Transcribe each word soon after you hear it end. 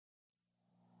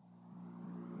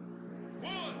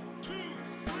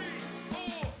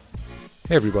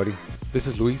Hey everybody, this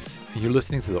is Luis, and you're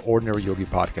listening to the Ordinary Yogi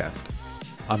Podcast.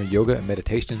 I'm a yoga and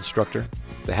meditation instructor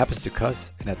that happens to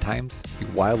cuss and at times be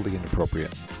wildly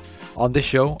inappropriate. On this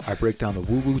show, I break down the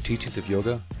woo-woo teachings of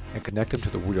yoga and connect them to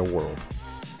the real world.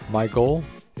 My goal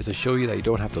is to show you that you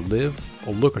don't have to live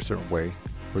or look a certain way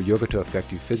for yoga to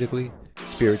affect you physically,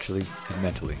 spiritually, and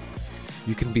mentally.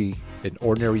 You can be an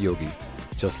ordinary yogi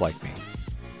just like me.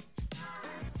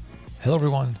 Hello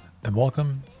everyone, and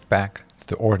welcome back to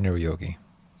the Ordinary Yogi.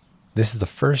 This is the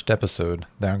first episode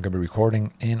that I'm going to be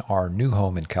recording in our new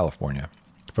home in California,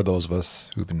 for those of us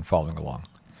who've been following along.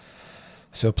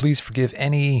 So please forgive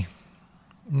any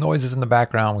noises in the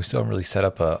background. We still haven't really set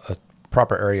up a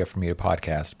proper area for me to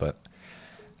podcast, but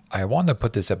I wanted to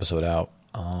put this episode out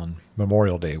on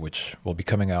Memorial Day, which will be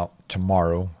coming out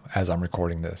tomorrow as I'm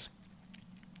recording this.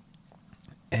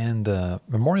 And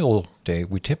Memorial Day,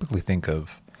 we typically think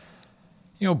of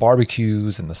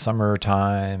barbecues in the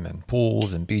summertime and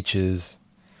pools and beaches.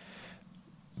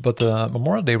 But the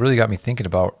Memorial Day really got me thinking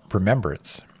about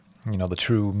remembrance. The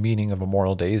true meaning of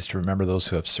Memorial Day is to remember those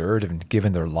who have served and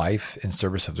given their life in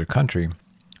service of their country.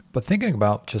 But thinking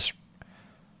about just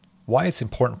why it's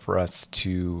important for us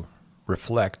to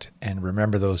reflect and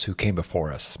remember those who came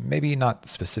before us. Maybe not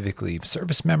specifically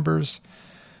service members,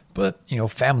 but,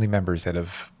 family members that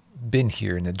have been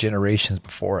here in the generations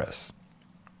before us.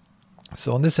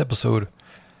 So in this episode,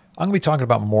 I'm going to be talking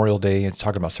about Memorial Day and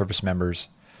talking about service members,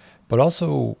 but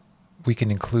also we can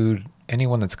include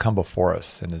anyone that's come before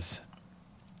us and has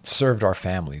served our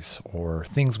families, or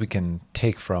things we can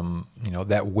take from,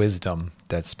 that wisdom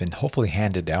that's been hopefully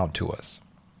handed down to us.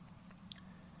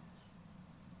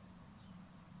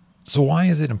 So why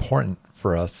is it important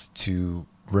for us to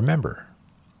remember?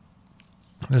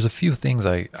 There's a few things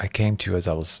I came to as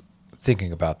I was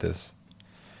thinking about this.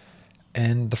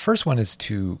 And the first one is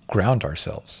to ground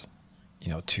ourselves,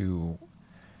 to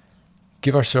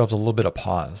give ourselves a little bit of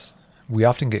pause. We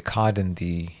often get caught in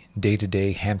the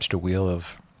day-to-day hamster wheel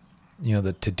of,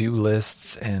 the to-do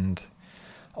lists and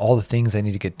all the things I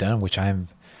need to get done, which I'm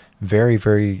very,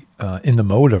 very in the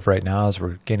mode of right now as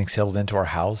we're getting settled into our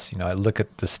house. I look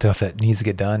at the stuff that needs to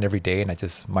get done every day,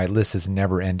 and my list is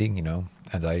never ending, and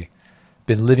I've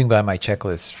been living by my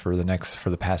checklist for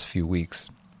the past few weeks.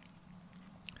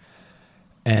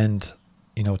 And,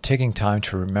 taking time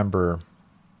to remember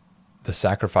the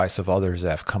sacrifice of others that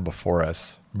have come before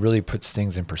us really puts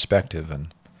things in perspective.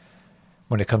 And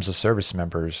when it comes to service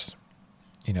members,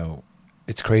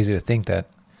 it's crazy to think that,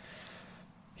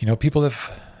 people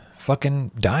have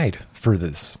fucking died for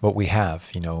this, what we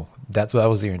have. That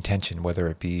was their intention, whether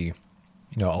it be,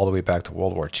 all the way back to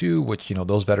World War II, which,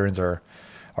 those veterans are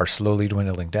slowly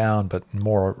dwindling down, but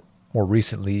more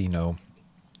recently,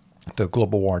 the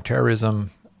global war on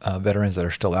terrorism, veterans that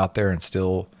are still out there and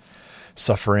still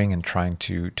suffering and trying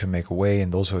to make a way,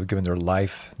 and those who have given their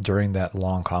life during that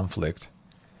long conflict.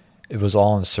 It was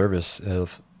all in service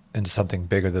into something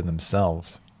bigger than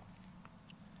themselves.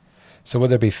 So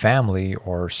whether it be family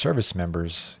or service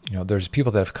members, there's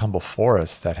people that have come before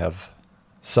us that have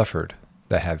suffered,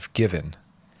 that have given,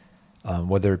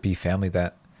 whether it be family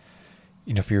that,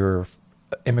 if you're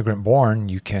immigrant born,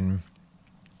 you can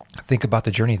think about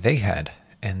the journey they had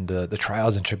and the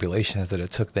trials and tribulations that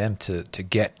it took them to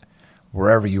get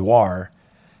wherever you are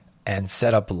and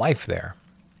set up life there.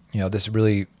 This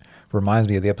really reminds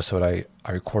me of the episode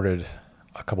I recorded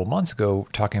a couple months ago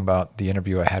talking about the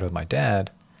interview I had with my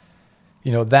dad.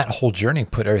 That whole journey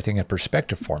put everything in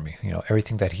perspective for me,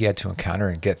 everything that he had to encounter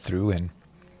and get through, and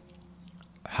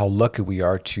how lucky we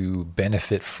are to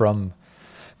benefit from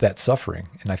that suffering.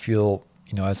 And I feel,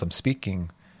 as I'm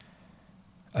speaking,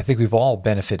 I think we've all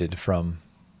benefited from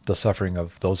the suffering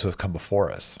of those who have come before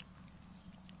us.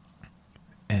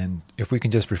 And if we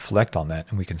can just reflect on that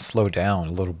and we can slow down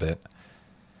a little bit,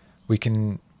 we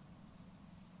can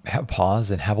have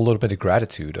pause and have a little bit of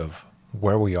gratitude of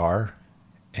where we are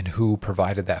and who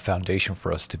provided that foundation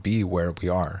for us to be where we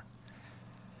are.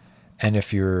 And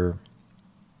if you're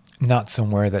not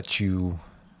somewhere that you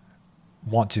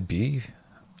want to be,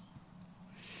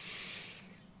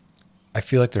 I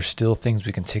feel like there's still things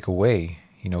we can take away.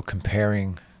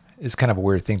 Comparing is kind of a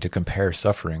weird thing to compare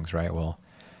sufferings, right? Well,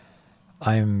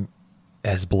 I'm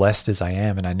as blessed as I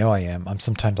am, and I know I am. I'm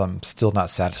still not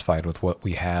satisfied with what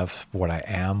we have, what I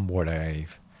am, what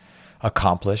I've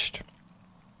accomplished.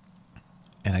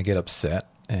 And I get upset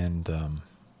and a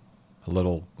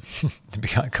little, to be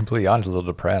completely honest, a little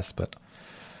depressed, but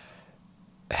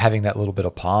having that little bit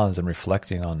of pause and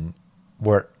reflecting on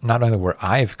not only where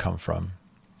I've come from,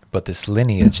 but this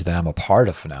lineage that I'm a part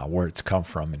of now, where it's come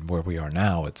from and where we are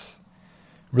now, it's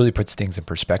really puts things in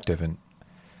perspective and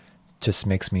just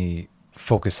makes me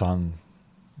focus on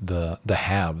the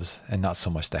haves and not so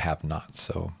much the have-nots.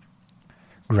 So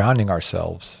grounding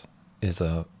ourselves is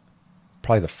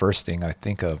probably the first thing I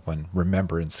think of when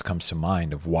remembrance comes to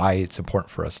mind of why it's important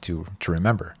for us to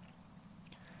remember.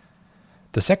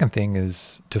 The second thing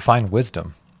is to find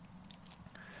wisdom.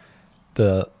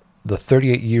 The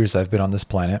 38 years I've been on this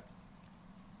planet,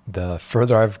 the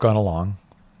further I've gone along,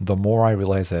 the more I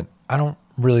realize that I don't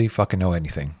really fucking know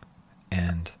anything.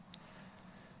 And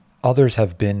others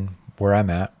have been where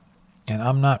I'm at, and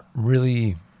I'm not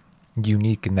really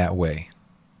unique in that way.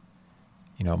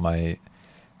 You know, my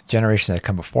generation that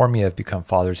come before me have become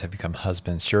fathers, have become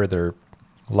husbands. Sure, their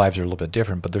lives are a little bit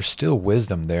different, but there's still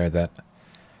wisdom there that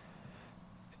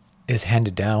is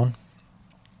handed down,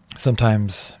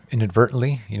 sometimes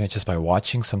inadvertently, just by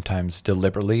watching, sometimes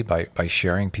deliberately by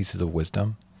sharing pieces of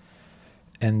wisdom.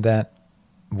 And that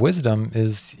wisdom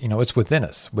is, it's within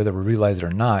us, whether we realize it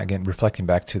or not. Again, reflecting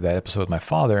back to that episode with my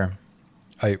father,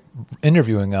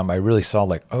 interviewing him, I really saw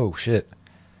like, oh shit,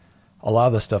 a lot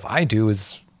of the stuff I do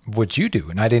is what you do.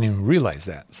 And I didn't even realize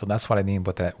that. So that's what I mean,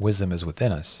 but that wisdom is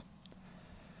within us.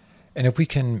 And if we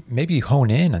can maybe hone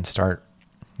in and start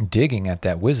digging at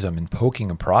that wisdom and poking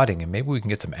and prodding, and maybe we can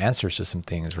get some answers to some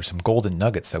things or some golden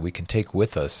nuggets that we can take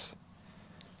with us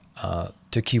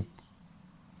to keep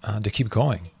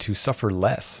going, to suffer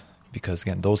less, because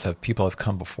again, people have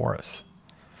come before us.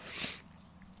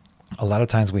 A lot of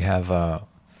times we have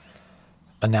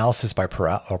analysis by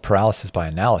paralysis by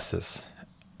analysis,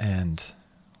 and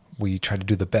we try to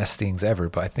do the best things ever.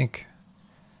 But I think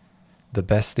the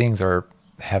best things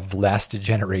have lasted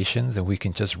generations, and we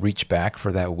can just reach back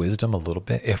for that wisdom a little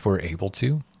bit if we're able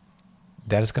to.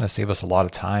 That is going to save us a lot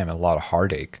of time and a lot of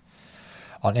heartache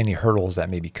on any hurdles that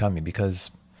may be coming,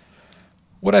 because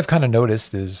what I've kind of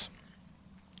noticed is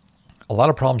a lot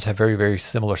of problems have very, very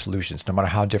similar solutions, no matter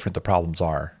how different the problems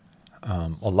are.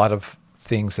 A lot of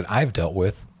things that I've dealt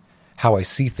with, how I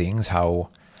see things, how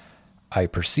I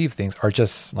perceive things, are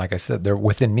just, like I said, they're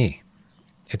within me.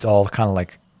 It's all kind of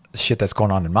like shit that's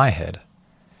going on in my head.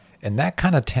 And that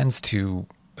kind of tends to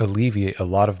alleviate a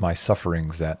lot of my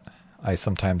sufferings that I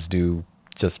sometimes do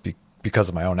just because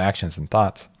of my own actions and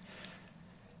thoughts.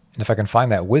 And if I can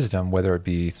find that wisdom, whether it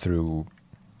be through,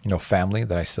 family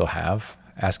that I still have,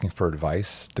 asking for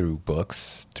advice, through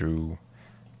books, through,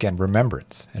 again,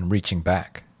 remembrance and reaching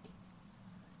back,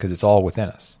 because it's all within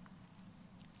us.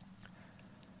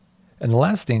 And the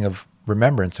last thing of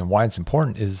remembrance and why it's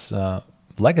important is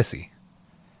legacy.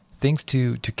 Things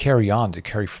to carry on, to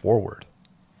carry forward.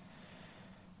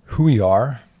 Who we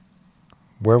are,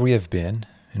 where we have been,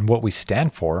 and what we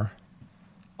stand for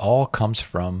all comes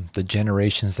from the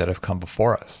generations that have come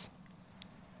before us.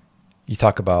 You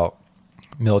talk about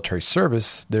military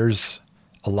service, there's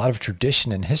a lot of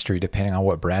tradition and history depending on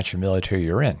what branch of military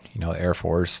you're in. Air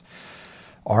Force,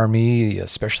 Army,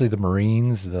 especially the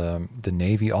Marines, the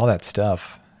Navy, all that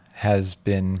stuff has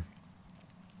been,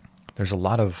 there's a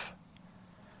lot of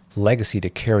legacy to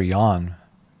carry on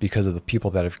because of the people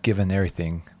that have given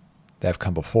everything that have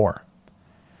come before.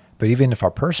 But even if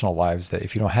our personal lives, that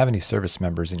if you don't have any service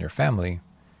members in your family,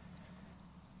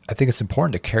 I think it's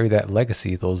important to carry that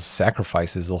legacy, those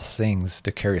sacrifices, those things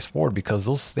to carry us forward, because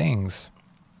those things,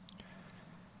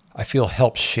 I feel,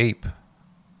 help shape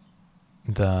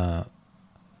the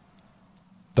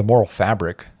moral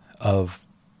fabric of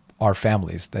our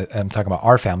families. I'm talking about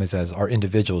our families as our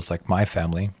individuals, like my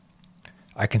family.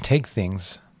 I can take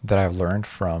things that I've learned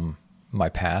from my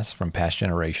past, from past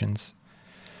generations,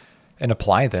 and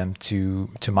apply them to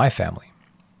my family,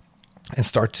 and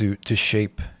start to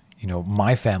shape,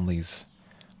 my family's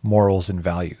morals and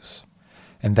values.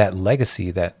 And that legacy,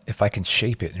 that if I can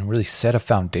shape it and really set a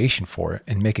foundation for it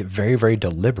and make it very, very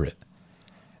deliberate,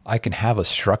 I can have a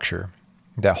structure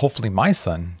that hopefully my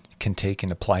son can take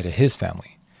and apply to his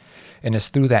family. And it's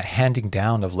through that handing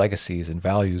down of legacies and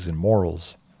values and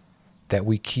morals that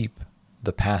we keep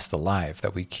the past alive,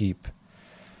 that we keep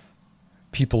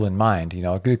people in mind.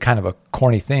 Kind of a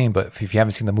corny thing, but if you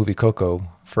haven't seen the movie Coco,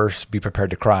 first, be prepared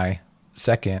to cry.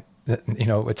 Second,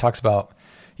 it talks about,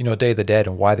 Day of the Dead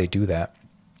and why they do that.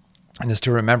 And it's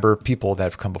to remember people that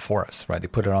have come before us, right? They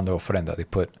put it on the ofrenda. They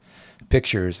put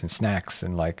pictures and snacks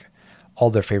and like all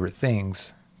their favorite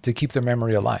things to keep their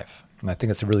memory alive. And I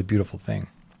think it's a really beautiful thing.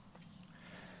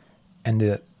 And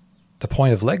the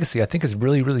point of legacy, I think, is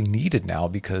really, really needed now,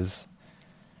 because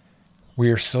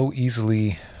we are so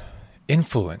easily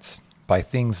influenced by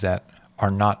things that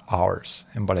are not ours.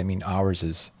 And what I mean ours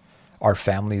is our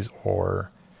families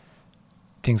or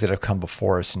things that have come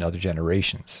before us in other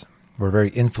generations. We're very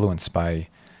influenced by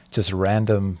just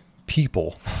random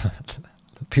people,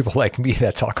 people like me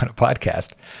that talk on a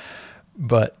podcast,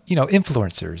 But,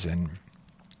 influencers and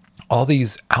all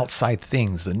these outside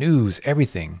things, the news,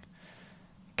 everything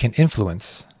can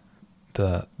influence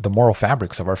the moral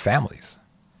fabrics of our families.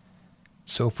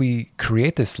 So if we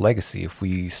create this legacy, if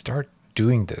we start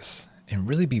doing this and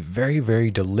really be very, very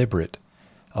deliberate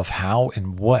of how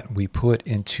and what we put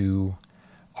into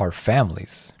our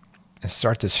families and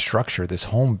start to structure this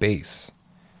home base,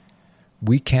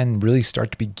 we can really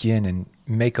start to begin and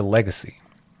make a legacy.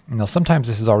 Sometimes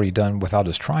this is already done without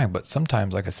us trying, but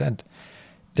sometimes, like I said,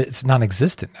 it's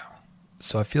non-existent now.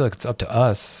 So I feel like it's up to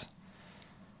us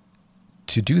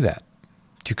to do that,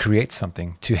 to create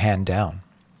something, to hand down,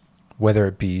 whether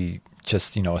it be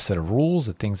just, a set of rules,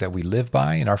 the things that we live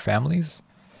by in our families.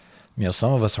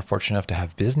 Some of us are fortunate enough to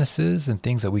have businesses and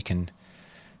things that we can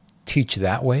teach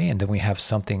that way. And then we have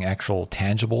something actual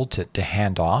tangible to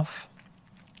hand off,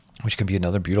 which can be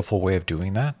another beautiful way of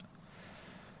doing that.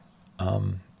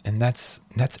 And that's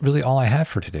really all I have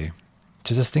for today.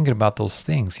 Just thinking about those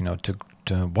things,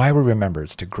 to why we remember.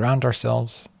 It's to ground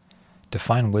ourselves, to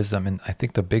find wisdom. And I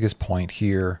think the biggest point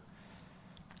here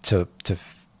to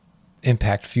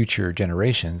impact future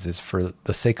generations is for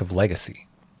the sake of legacy,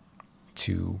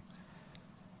 to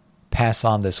pass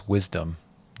on this wisdom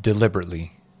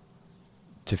deliberately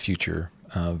to future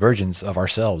versions of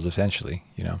ourselves, eventually,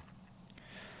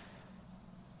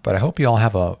 But I hope you all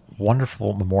have a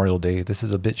wonderful Memorial Day. This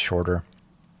is a bit shorter,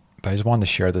 but I just wanted to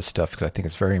share this stuff because I think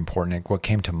it's very important. What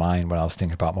came to mind when I was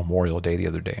thinking about Memorial Day the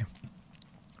other day.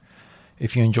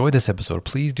 If you enjoyed this episode,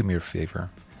 please do me a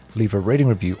favor. Leave a rating,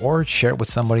 review, or share it with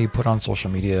somebody, put it on social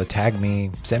media, tag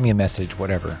me, send me a message,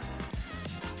 whatever.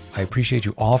 I appreciate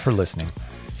you all for listening,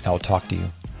 and I will talk to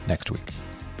you next week.